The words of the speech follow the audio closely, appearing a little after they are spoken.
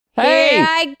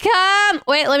I come.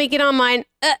 Wait, let me get on mine.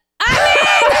 I'm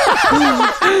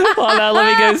Hold on,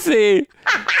 let me go see.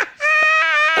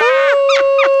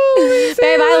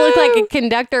 Babe, I look like a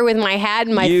conductor with my hat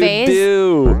in my face. You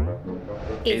do.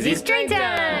 Izzy's train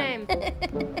time.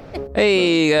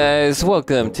 Hey guys,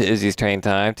 welcome to Izzy's Train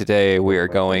Time. Today we are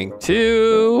going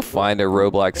to find a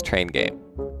Roblox train game.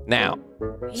 Now,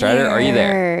 Strider, are you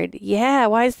there? Weird. Yeah,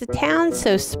 why is the town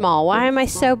so small? Why am I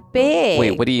so big?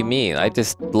 Wait, what do you mean? I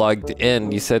just logged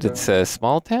in. You said it's a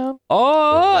small town?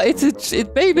 Oh,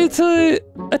 babe, it's a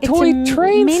toy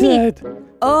train set.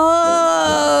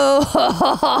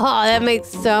 Oh, that makes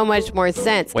so much more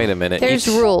sense. Wait a minute. There's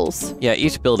rules. Yeah,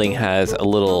 each building has a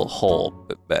little hole.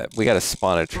 But we got to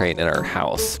spawn a train in our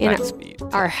house. Max speed.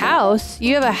 Our house?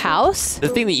 You have a house? The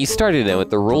thing that you started in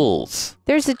with the rules.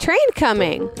 There's a train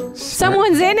coming.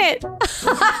 Someone's in it.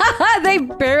 They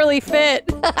barely fit.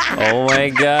 Oh my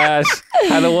gosh.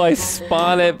 How do I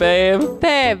spawn it, babe?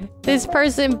 Babe, this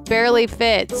person barely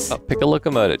fits. Oh, pick a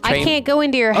locomotive. I can't go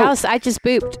into your house. I just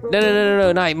booped.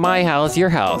 No, not my house, your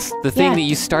house. The thing that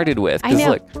you started with. I know.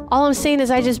 Look, all I'm saying is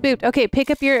I just booped. Okay,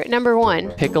 pick up your number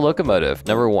one. pick a locomotive,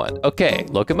 number one. Okay,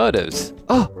 locomotives.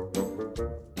 Oh,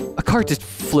 a car just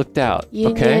flipped out.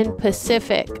 Union Okay,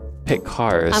 Pacific. pick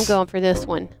cars. I'm going for this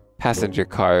one. Passenger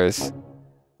cars.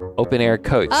 Open air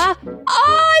coach.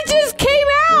 Oh, it just came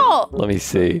out. Let me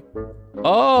see.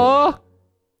 Oh,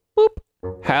 boop.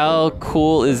 How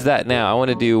cool is that now? I want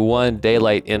to do one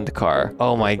daylight end car.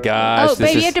 Oh my gosh. Oh,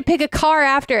 baby, you have to pick a car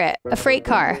after it. A freight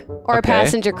car or a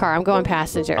passenger car. I'm going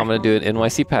passenger. I'm going to do an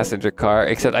NYC passenger car,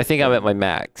 except I think I'm at my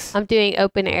max. I'm doing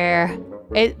open air.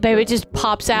 Baby, it just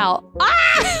pops out.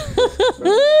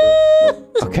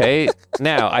 Okay,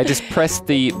 now I just pressed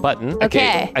the button.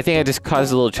 Okay. I think I just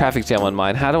caused a little traffic jam on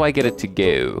mine. How do I get it to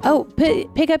go? Oh,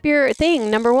 pick up your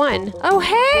thing, number one. Oh,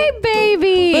 hey,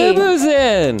 baby. Boo-boo's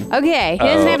in. Okay, he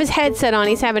doesn't have his headset on.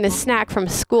 He's having a snack from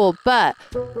school, but,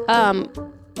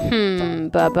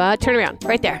 Bubba, turn around,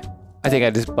 right there. I think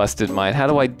I just busted mine. How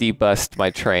do I debust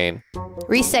my train?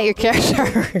 Reset your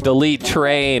character. Delete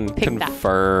train. Pick that.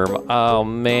 Confirm. Oh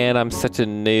man, I'm such a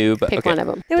noob. Pick one of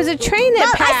them. There was a train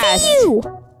that passed. I see you.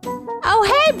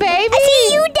 Oh, hey, baby. I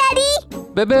see you, Daddy.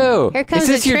 Boo-boo. Here comes Is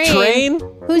this the your train?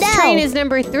 Whose No. train is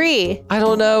number 3? I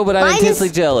don't know, but I'm Mine intensely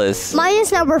is- jealous. Mine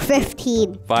is number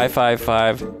 15.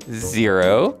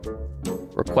 5550.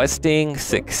 Requesting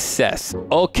success.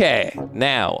 Okay,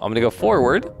 now I'm gonna go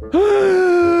forward.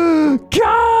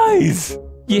 Guys!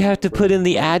 You have to put in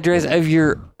the address of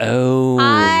your own.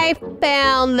 I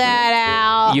found that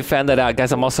out. You found that out.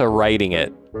 Guys, I'm also writing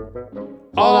it.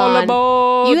 Hold All on.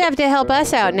 aboard! You have to help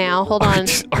us out now. Hold on.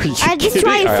 Are you I just kidding?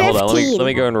 tried All right, hold on. 15. Let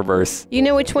me go in reverse. You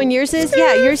know which one yours is?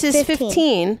 Yeah, yours is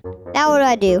 15. Now what do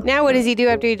I do? Now what does he do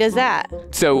after he does that?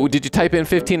 So, did you type in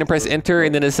 15 and press enter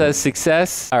and then it says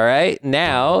success? All right,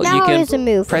 now you Now can is a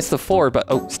move. press the forward button.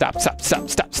 Oh, stop,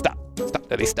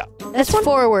 Daddy, stop. That's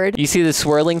forward. You see the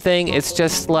swirling thing? It's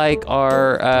just like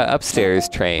our upstairs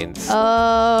trains.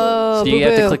 Oh, So you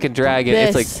have to boo-boo. click and drag it.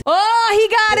 It's like, Oh, he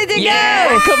got it to yeah,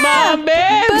 go. come on,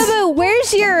 babes. Boo-boo,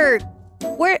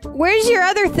 where's your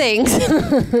other things?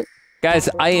 Guys,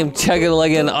 I am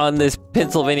chugging on this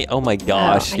Pennsylvania. Oh my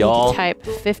gosh, I y'all. need to type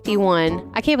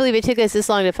 51. I can't believe it took us this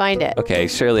long to find it. Okay,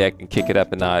 surely I can kick it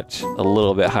up a notch, a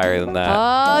little bit higher than that.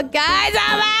 Oh, guys,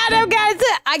 I'm out.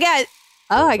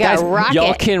 I got Guys, a rocket.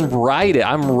 y'all can ride it.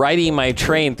 I'm riding my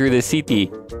train through the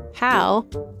city. How?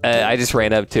 I just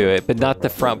ran up to it, but not the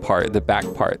front part, the back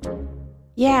part.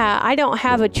 Yeah, I don't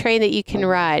have a train that you can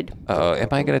ride. Oh, am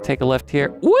I gonna take a left here?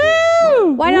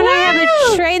 Woo! Why don't I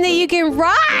have a train that you can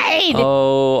ride?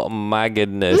 Oh my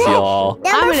goodness, y'all.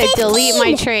 I'm Number gonna delete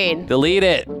my 15. train. Delete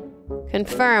it.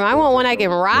 Confirm. I want one I can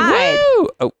ride. Woo!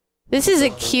 Oh, This is a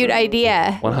cute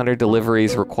idea. 100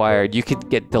 deliveries required. You could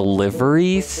get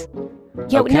deliveries?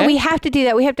 Yeah, Okay. no, we have to do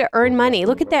that. We have to earn money.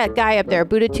 Look at that guy up there,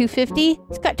 Buddha 250.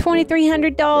 He's got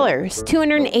 $2,300,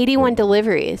 281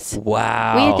 deliveries.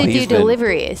 Wow. We have to do he's been-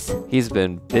 deliveries. He's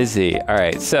been busy. All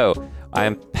right, so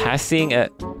I'm passing a...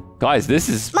 Guys, this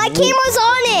is... My camera's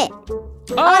on it.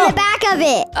 On the back of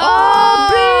it.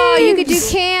 Oh, you could do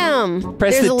babes. cam.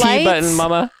 Press There's the T lights. button,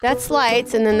 mama. That's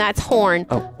lights, and then that's horn.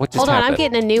 Oh, what just Hold on, happened? I'm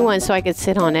getting a new one so I could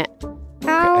sit on it.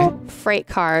 How? Freight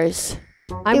cars.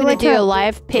 I'm Hey, gonna what's do a up?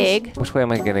 live pig. Which way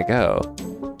am I gonna go?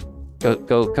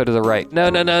 Go to the right. No,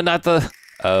 not the...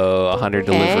 Oh, 100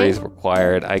 Okay. deliveries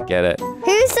required. I get it.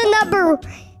 Who's the number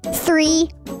 3?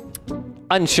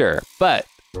 Unsure, but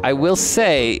I will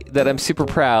say that I'm super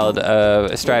proud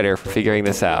of Strider for figuring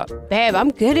this out. Babe, I'm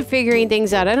good at figuring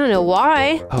things out. I don't know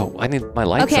why. Oh, I need my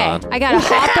lights Okay, on. I got a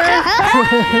hopper.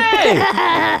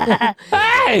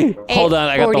 Hey! Hold on,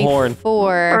 I got the horn.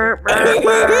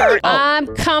 8:44. I'm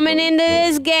coming into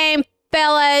this game,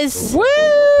 fellas. Woo!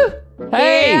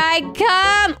 Hey! Here I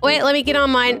come. Wait, let me get on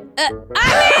mine.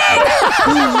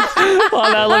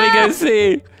 Hold on, let me go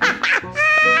see.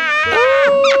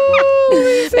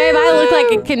 Babe, I look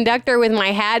like a conductor with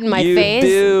my hat in my face. You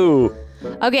do.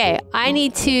 Okay, I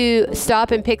need to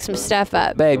stop and pick some stuff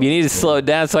up. Babe, you need to slow it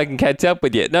down so I can catch up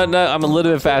with you. No, I'm a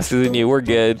little bit faster than you. We're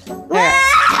good.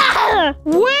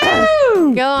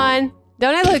 Woo! Go on.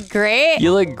 Don't I look great?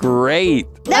 You look great.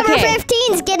 Number Okay.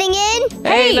 15's getting in.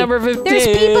 Hey, number 15. There's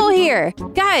people here.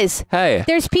 Guys, Hey.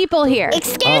 there's people here.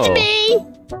 Excuse Oh. me.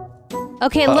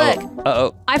 Okay, look.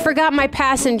 Uh-oh. I forgot my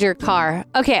passenger car.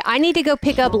 Okay, I need to go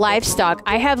pick up livestock.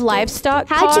 I have livestock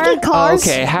How'd you car. get cars?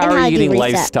 Okay, how and are you how'd getting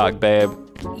reset? livestock, babe?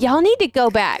 Y'all need to go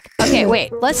back. Okay,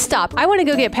 wait. Let's stop. I want to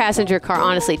go get passenger car,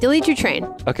 honestly. Delete your train.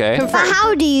 Okay. But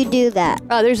how do you do that?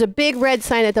 There's a big red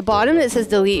sign at the bottom that says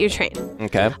delete your train.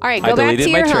 Okay. All right, I go back deleted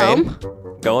to my your train. home.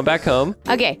 Going back home.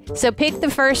 Okay, so pick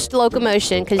the first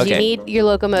locomotion because you Okay. need your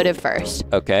locomotive first.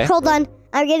 Okay. Hold on.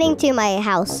 I'm getting to my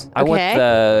house. I want Okay.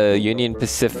 the Union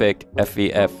Pacific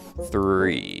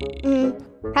FEF3.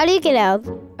 How do you get out?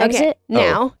 Exit? Okay,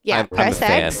 now, Oh, yeah, I'm press a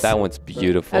fan. X. That one's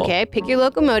beautiful. Okay, pick your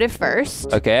locomotive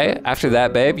first. Okay. After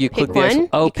that, babe, you Pick click the one.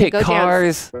 Oh, You can pick go down.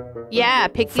 cars. Yeah,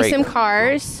 pick you Freight. some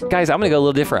cars. Guys, I'm gonna go a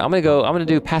little different. I'm gonna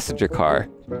do passenger car.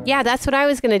 Yeah, that's what I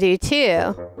was gonna do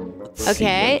too. Let's see.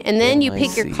 Okay, and then you I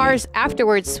pick your see. cars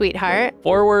afterwards, sweetheart.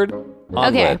 Forward.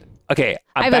 Onward. Okay. Okay.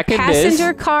 I'm I have a back in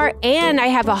passenger car and I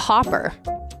have a hopper.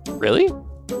 biz. Really?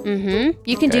 Mm-hmm.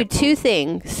 You can Okay. do two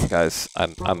things. Guys,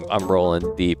 I'm rolling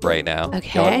deep right now.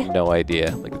 Okay. Y'all have no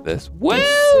idea. Look at this. Woo!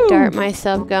 Start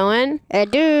myself going.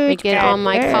 Let me get on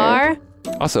my car.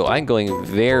 Also, I'm going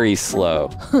very slow.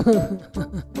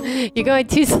 You're going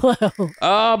too slow.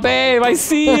 Oh, babe, I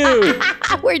see you.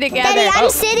 We're Daddy, together. I'm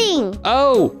sitting.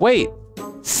 Oh, wait.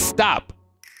 Stop.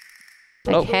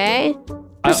 Okay.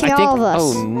 Pushing I think. all of us.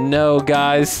 Oh no,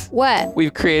 guys. What?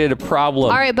 We've created a problem.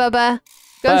 All right, Bubba.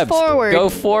 Go Bubs, forward. Go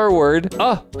forward.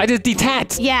 Oh, I just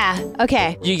detached. Yeah.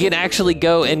 Okay. You can actually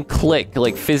go and click,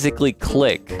 like physically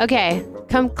click. Okay.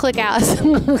 Come click out.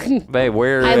 Babe,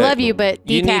 where? I love you, but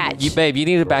You detach. need, babe, you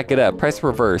need to back it up. Press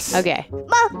reverse. Okay.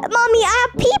 Mommy, I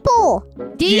have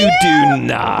people. Do You do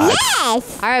not.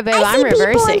 Yes. All right, babe. I I'm see people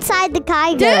reversing. inside the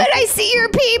Kaigo. Dude, I see your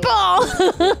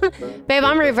people. Babe,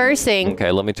 I'm reversing.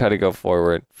 Okay, let me try to go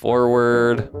forward.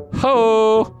 Forward.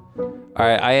 Ho! All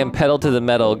right, I am pedal to the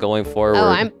metal going forward. Oh,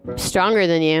 I'm stronger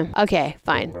than you. Okay,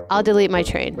 fine. I'll delete my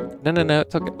train. No,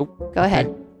 it's okay. Oh, Go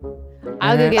ahead.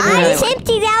 I'll go get I another just one.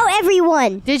 emptied out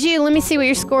everyone. Did you? Let me see what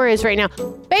your score is right now.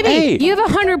 Baby, Hey. you have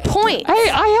 100 points. Hey,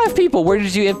 I have people. Where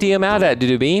did you empty them out at,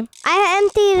 Doobie? I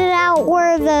emptied it out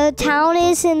where the town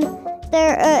is, and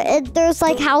there's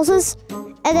like houses,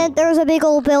 and then there's a big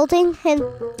old building, and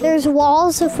there's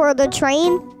walls for the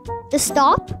train to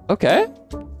stop. Okay.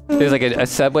 There's like a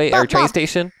subway or a train Mom.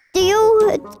 station. Do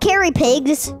you carry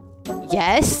pigs?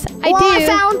 Yes, I well,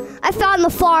 do. I found the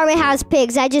farm. It has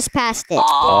pigs. I just passed it.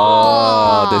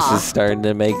 Oh, this is starting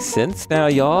to make sense now,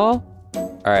 y'all.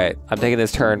 All right, I'm taking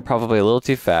this turn probably a little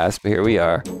too fast, but here we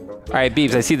are. All right,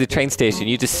 Beebs, I see the train station.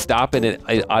 You just stop and it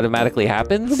automatically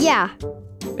happens? Yeah.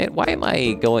 Man, why am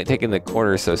I taking the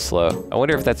corner so slow? I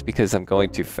wonder if that's because I'm going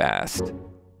too fast.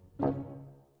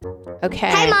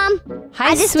 Okay. Hi, Mom. Hi,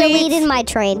 I just sweets. deleted my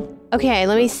train. Okay,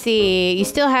 let me see. You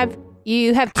still have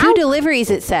two Ow. deliveries,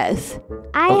 it says.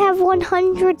 I have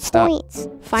 100 Stop. points.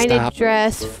 Find Stop.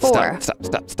 address 4.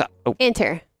 Stop. Oh,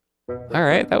 Enter. all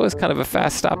right. That was kind of a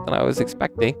fast stop than I was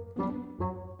expecting.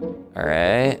 All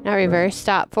right. Now reverse,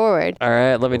 stop, forward. All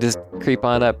right, let me just creep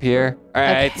on up here. All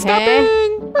right, Okay.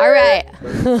 stopping. All right.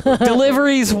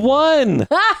 Deliveries 1.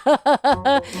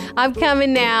 I'm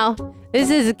coming now. This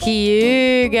is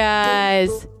cute,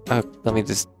 guys. Oh, let me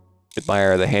just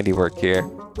admire the handiwork here.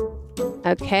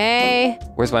 Okay.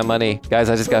 Where's my money? Guys,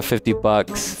 I just got 50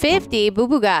 bucks. 50. Boo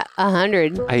Boo got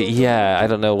 100. I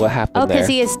don't know what happened Oh, there. because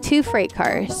he has 2 freight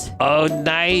cars. Oh,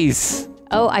 nice.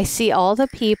 Oh, I see all the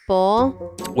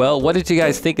people. Well, what did you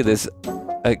guys think of this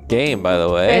game, by the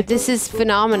way? This is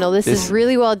phenomenal. This is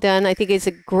really well done. I think it's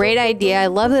a great idea. I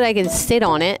love that I can sit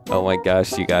on it. Oh my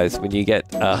gosh, you guys, when you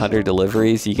get 100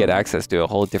 deliveries, you get access to a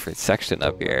whole different section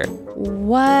up here.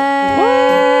 What?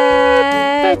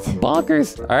 That's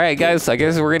bonkers. All right, guys, I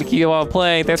guess we're going to keep on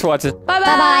playing. Thanks for watching.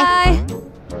 Bye-bye. Bye-bye.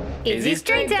 Izzy's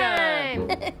train time.